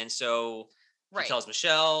Michelle, and so he tells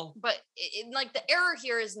Michelle. But like the error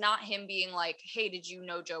here is not him being like, hey, did you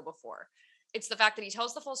know Joe before? It's the fact that he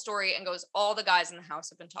tells the full story and goes, all the guys in the house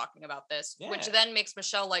have been talking about this, which then makes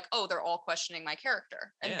Michelle like, oh, they're all questioning my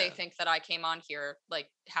character, and they think that I came on here like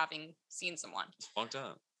having seen someone. It's fucked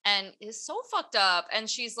up. And it's so fucked up. And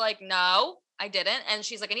she's like, no, I didn't. And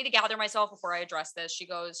she's like, I need to gather myself before I address this.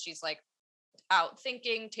 She's like out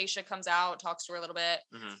thinking. Tasha comes out, talks to her a little bit,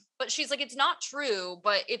 but she's like, it's not true,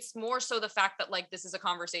 but it's more so the fact that like this is a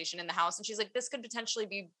conversation in the house, and she's like, this could potentially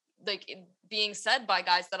be like being said by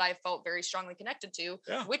guys that I felt very strongly connected to,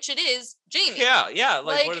 which it is Jamie. Yeah.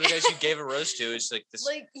 Like one of the guys you gave a rose to is like this,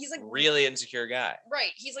 like he's like really insecure guy,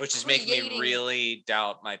 right? He's like, which is making me really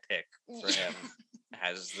doubt my pick for him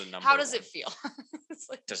as the number. How does it feel? It's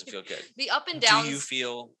like, doesn't feel good. The up and downs. Do you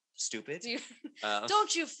feel stupid?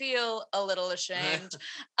 Don't you feel a little ashamed?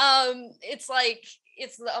 It's like,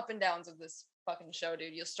 it's the up and downs of this fucking show,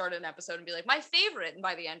 dude. You'll start an episode and be like, my favorite, and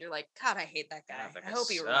by the end you're like, God, I hate that guy. I hope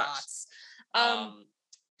he rots.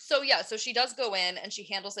 So she does go in and she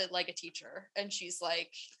handles it like a teacher, and she's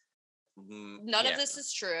like, None of this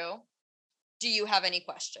is true. Do you have any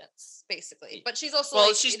questions? Basically. But she's also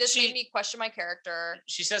this made me question my character.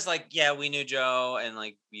 She says like, yeah, we knew Joe and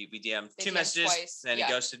like we DM'd 2 messages twice. And then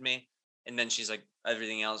he ghosted me. And then she's like,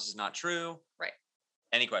 everything else is not true. Right.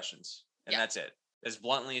 Any questions? And that's it. As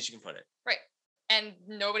bluntly as you can put it. Right. And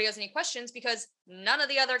nobody has any questions because none of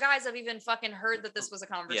the other guys have even fucking heard that this was a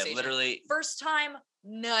conversation. Yeah, literally. First time,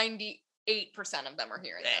 98% of them are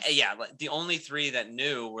hearing this. Yeah, like the only 3 that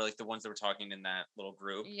knew were like the ones that were talking in that little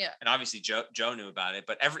group. Yeah. And obviously Joe knew about it,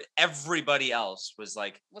 but everybody else was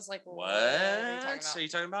like, what are you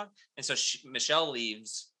talking about? And so Michelle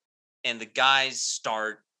leaves and the guys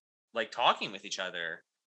start like talking with each other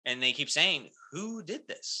and they keep saying, who did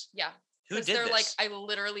this? Yeah. Who did this? Like, I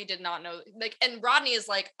literally did not know. Like, and Rodney is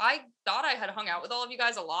like, I thought I had hung out with all of you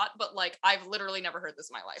guys a lot, but like, I've literally never heard this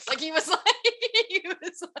in my life. Like,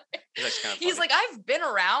 he's like, I've been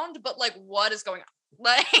around, but like, what is going on?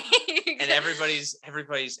 Like, and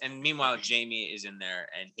everybody's, and meanwhile, Jamie is in there,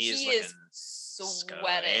 and he is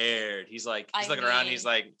sweating. Scared. He's looking around. He's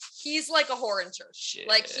like a whore in church. Shit.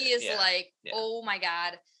 Like, he is oh my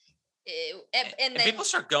god. And people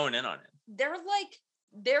start going in on him.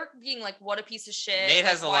 They're being like, what a piece of shit. Nate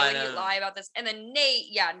has the line of, lie about this? And then Nate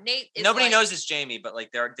is nobody knows it's Jamie, but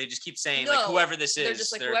like they just keep saying like whoever this is, they're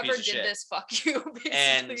just like, whoever did this, fuck you. Basically.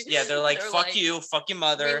 And yeah, they're like, fuck you, fuck your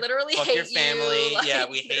mother, we literally fuck hate your family. You. Like, yeah,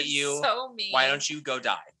 we hate you. So mean. Why don't you go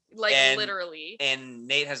die? Like, literally. And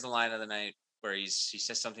Nate has the line of the night where he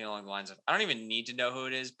says something along the lines of, I don't even need to know who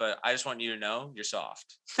it is, but I just want you to know you're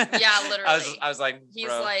soft. Yeah, literally. I was like, he's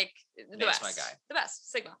bro, like the Nate's best. my guy. The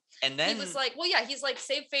best. Sigma. And then he was like, well, yeah, he's like,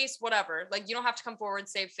 save face, whatever. Like, you don't have to come forward,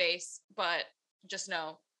 save face, but just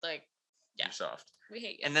know, like, yeah. You're soft. We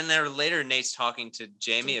hate you. And then later Nate's talking to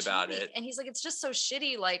Jamie about it. And he's like, it's just so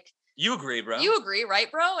shitty. Like, you agree, bro. You agree,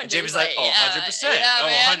 right, bro? And Jamie's like, oh, 100%. Yeah,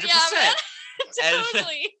 oh, 100%.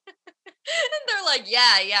 Totally. And they're like,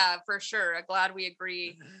 yeah, for sure. Glad we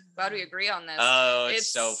agree on this. Oh,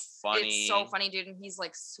 it's so funny. It's so funny, dude. And he's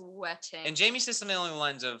like sweating. And Jamie says something along the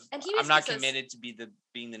lines of, I'm not committed to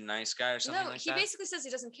being the nice guy or something like that. No, he basically says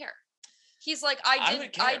he doesn't care. He's like, I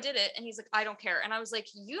did it. And he's like, I don't care. And I was like,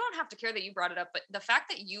 you don't have to care that you brought it up. But the fact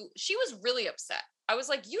that she was really upset. I was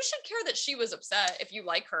like, you should care that she was upset if you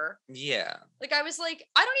like her. Yeah. Like, I was like,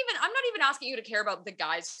 I'm not even asking you to care about the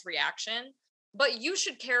guy's reaction. But you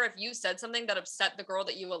should care if you said something that upset the girl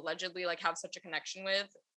that you allegedly like have such a connection with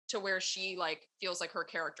to where she like feels like her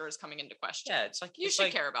character is coming into question. Yeah, it's like you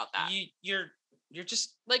should care about that. You're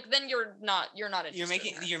just like, then you're not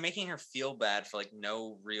interested. You're making her feel bad for like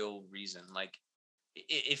no real reason. Like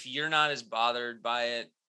if you're not as bothered by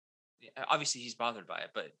it, obviously he's bothered by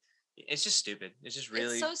it, but it's just stupid. It's just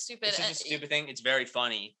really so stupid. It's just a stupid thing. It's very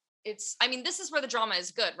funny. This is where the drama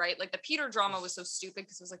is good, right? Like the Peter drama was so stupid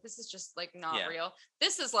because it was like, this is just like not real.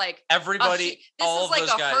 This is like everybody. This is like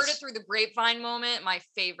a heard it through the grapevine moment. My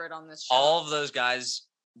favorite on this show. All of those guys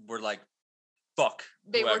were like, fuck.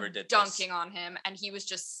 They were dunking on him, and he was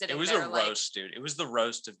just sitting there. It was a roast, dude. It was the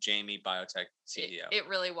roast of Jamie, biotech CEO. It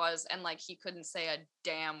really was, and like he couldn't say a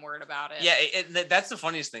damn word about it. Yeah, that's the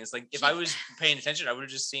funniest thing. It's like if I was paying attention, I would have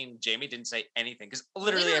just seen Jamie didn't say anything because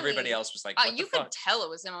literally everybody else was like, what you could tell it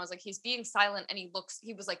was him. I was like, he's being silent, and he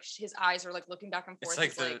was like, his eyes are like looking back and forth.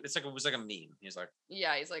 It was like a meme. He's like,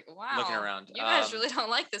 yeah, he's like, wow, looking around. You guys really don't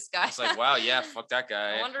like this guy. It's like, wow, yeah, fuck that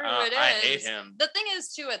guy. I wonder who it is. I hate him. The thing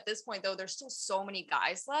is, too, at this point though, there's still so many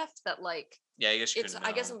guys left that like. Yeah, I guess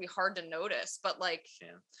I guess it would be hard to notice, but like,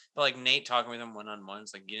 but like Nate talking with him one-on-one,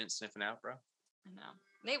 it's like you didn't sniff it out, bro. I know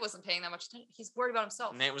Nate wasn't paying that much attention. He's worried about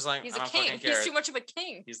himself. Nate was like, he's a king. He's too much of a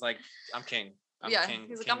king. He's like, I'm king. King.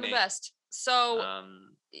 He's like, I'm the best. So,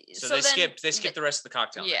 so they skipped the rest of the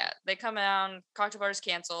cocktail. Yeah, night. They come down. Cocktail bar is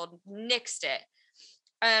canceled. Nixed it,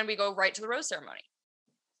 and we go right to the rose ceremony.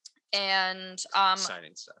 And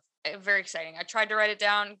exciting stuff. Very exciting. I tried to write it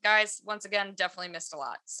down. Guys, once again, definitely missed a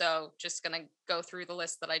lot. So just going to go through the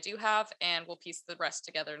list that I do have and we'll piece the rest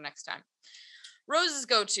together next time. Roses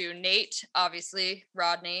go to Nate, obviously,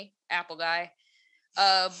 Rodney, Apple guy,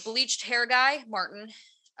 bleached hair guy, Martin,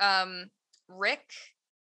 Rick,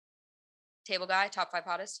 table guy, top 5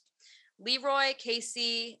 hottest, Leroy,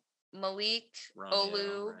 Casey, Malik,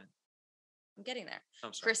 Olu. Right. I'm getting there.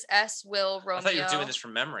 Chris S, Will, Romeo. I thought you were doing this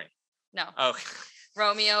from memory. No. Oh.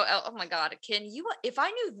 Romeo, oh my God, if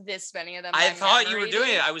I knew this many of them, I thought you were doing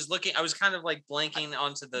it. I was kind of like blanking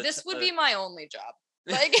onto the. This would be my only job.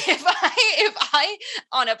 Like if I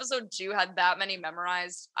on episode 2 had that many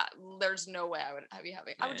memorized, there's no way I would be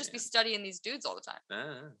having. I would just be studying these dudes all the time.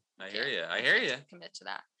 I hear you. Commit to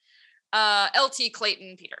that. LT,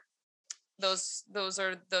 Clayton, Peter. Those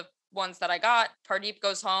are the ones that I got. Pardeep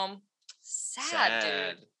goes home.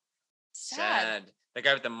 Sad, dude. Sad. That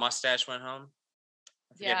guy with the mustache went home.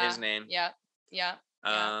 I forget his name. Yeah. Yeah.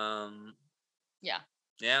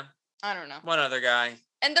 Yeah. I don't know. One other guy.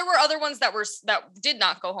 And there were other ones that did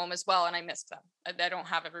not go home as well, and I missed them. I don't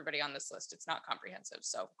have everybody on this list. It's not comprehensive,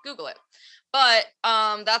 so Google it. But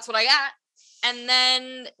that's what I got. And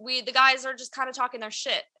then the guys are just kind of talking their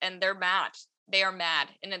shit, and they're mad. They are mad.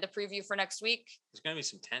 And in the preview for next week, there's gonna be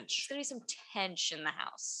some tension. There's gonna be some tension in the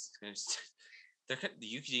house.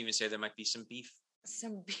 You could even say there might be some beef.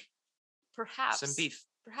 Some beef, perhaps. Some beef.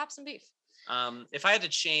 Perhaps some beef. If I had to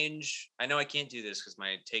change, I know I can't do this because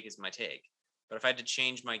my take is my take. But if I had to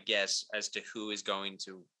change my guess as to who is going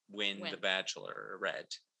to win The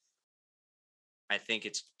Bachelorette, I think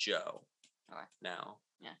it's Joe. Okay. Now.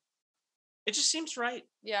 Yeah. It just seems right.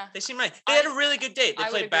 Yeah. They seem right. They had a really good date. They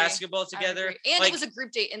played basketball together. And it was a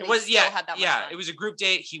group date, and they still had that much fun. It was a group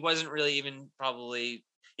date. He wasn't really even probably,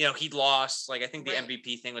 he lost. Like, I think the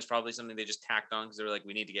MVP thing was probably something they just tacked on because they were like,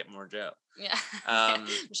 we need to get more Joe. Yeah.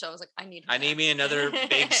 Michelle was like, I need me another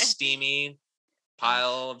big steamy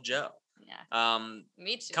pile of Joe. Yeah.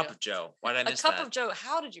 Me too. Cup of Joe. Why did I miss that? A cup of Joe.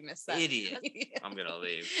 How did you miss that? Idiot. I'm gonna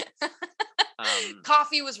leave.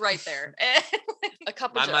 Coffee was right there. A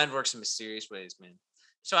cup of Joe. My mind works in mysterious ways, man.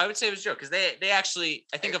 So I would say it was Joe because they actually,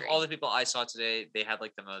 I think of all the people I saw today, they had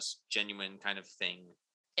like the most genuine kind of thing.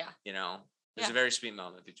 Yeah. It was a very sweet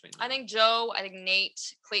moment between them. I think Joe. I think Nate.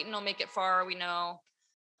 Clayton will make it far. We know.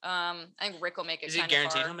 I think Rick will make it. Is it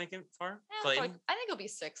guaranteed he'll make it far? Yeah, Clayton. I think he'll be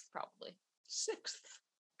 6th probably. 6th.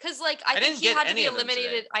 Because, I think he had to be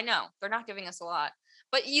eliminated. I know. They're not giving us a lot.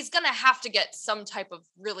 But he's going to have to get some type of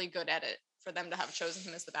really good edit for them to have chosen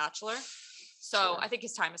him as the Bachelor. So I think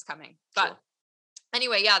his time is coming. But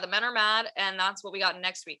anyway, the men are mad. And that's what we got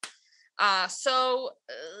next week. That's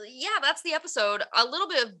the episode. A little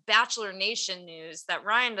bit of Bachelor Nation news that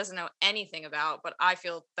Ryan doesn't know anything about. But I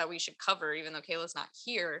feel that we should cover, even though Kayla's not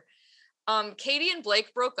here. Katie and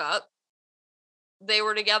Blake broke up. They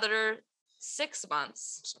were together 6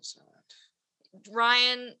 months. So sad.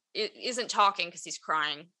 Ryan isn't talking because he's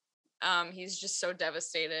crying. He's just so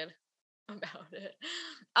devastated about it.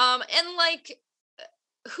 And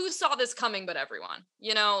who saw this coming but everyone?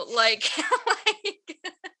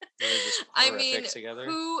 I mean, together?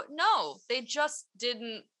 No, they just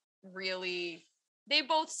didn't really. They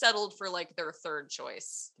both settled for their third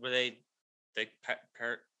choice. Were they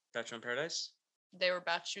Bachelor in Paradise? They were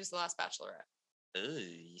she was the last Bachelorette.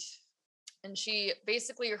 Ugh. And she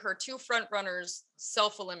basically, her 2 front runners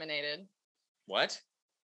self-eliminated. What?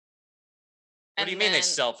 What do you mean they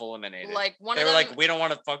self-eliminated? One they of them, were like, we don't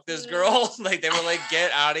want to fuck this girl. They were like,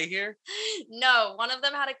 get out of here. No, one of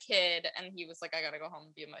them had a kid, and he was like, I gotta go home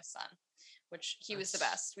and be with my son. Which he was the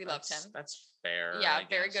best. We loved him. That's fair. Yeah,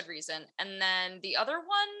 very good reason. And then the other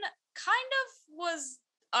one kind of was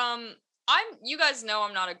you guys know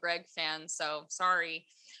I'm not a Greg fan, so sorry.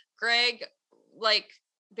 Greg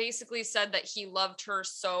basically said that he loved her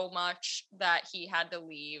so much that he had to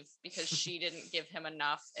leave because she didn't give him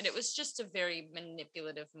enough. And it was just a very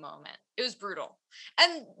manipulative moment. It was brutal.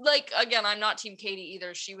 And again, I'm not team Katie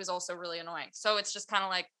either. She was also really annoying. So it's just kind of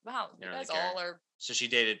wow, you guys all are. So she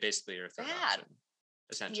dated basically her third option,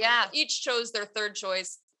 essentially. Yeah, each chose their third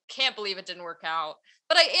choice. Can't believe it didn't work out.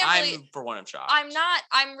 But I'm for one, I'm shocked.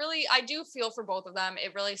 I do feel for both of them.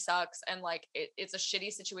 It really sucks. And it's a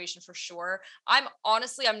shitty situation for sure. I'm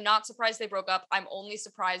not surprised they broke up. I'm only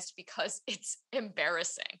surprised because it's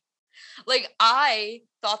embarrassing. I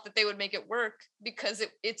thought that they would make it work because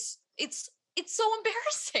it's so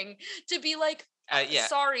embarrassing to be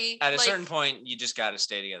sorry. At a certain point, you just got to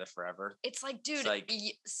stay together forever. It's dude,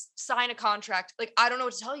 sign a contract. I don't know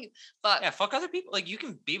what to tell you, but fuck other people. You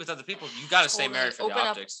can be with other people. You got to stay married for the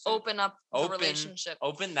optics. Open up the relationship.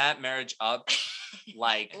 Open that marriage up,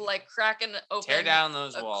 cracking open. Tear down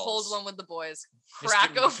those walls. Cold one with the boys.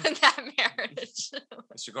 Crack open that marriage.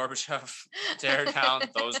 Mr. Gorbachev, tear down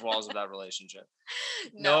those walls of that relationship.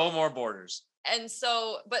 No more borders. And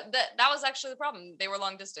so, but that was actually the problem. They were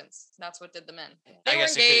long distance. That's what did them in. They were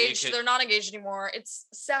engaged. They're not engaged anymore. It's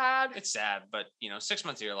sad. It's sad, but 6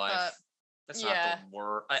 months of your life. That's not the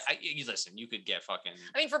worst. You listen. You could get fucking.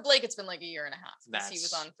 I mean, for Blake, it's been a year and a half because he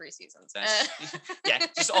was on 3 seasons.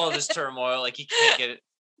 Just all this turmoil. He can't get it.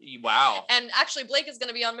 Wow. And actually, Blake is going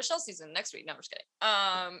to be on Michelle's season next week. No, I'm just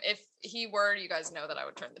kidding. If he were, you guys know that I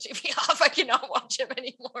would turn the TV off. I cannot watch him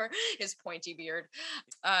anymore. His pointy beard.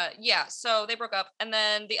 So they broke up. And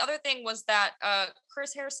then the other thing was that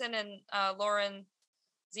Chris Harrison and Lauren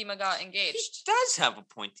Zima got engaged. He does have a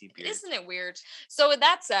pointy beard. Isn't it weird? So with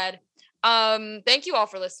that said, Thank you all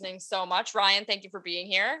for listening so much. Ryan, thank you for being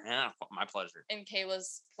here. Yeah, my pleasure. In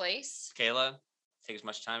Kayla's place. Kayla, take as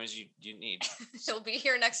much time as you need. He'll be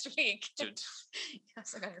here next week. Dude.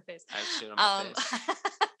 Yes, I got your face. I have shit on my face.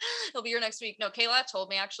 He'll be here next week. No, Kayla told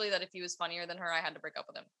me actually that if he was funnier than her, I had to break up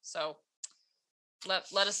with him. So let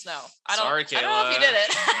us know. Sorry, Kayla. I don't know if you did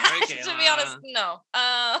it. Sorry, To be honest, no.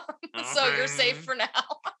 So you're safe for now.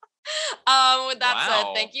 With that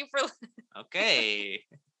said, thank you for. Okay.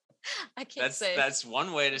 I can't say. That's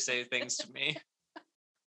one way to say things to me.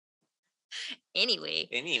 Anyway.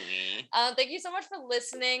 Thank you so much for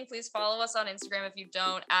listening. Please follow us on Instagram if you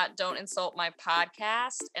don't, @Don't Insult My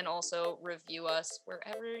Podcast, and also review us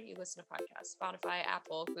wherever you listen to podcasts, Spotify,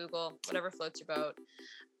 Apple, Google, whatever floats your boat.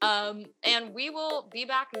 And we will be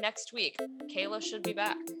back next week. Kayla should be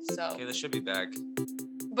back. Kayla should be back.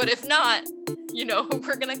 But if not, you know who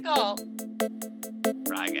we're gonna call.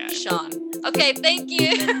 Right, guys. Sean. Okay, thank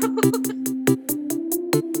you.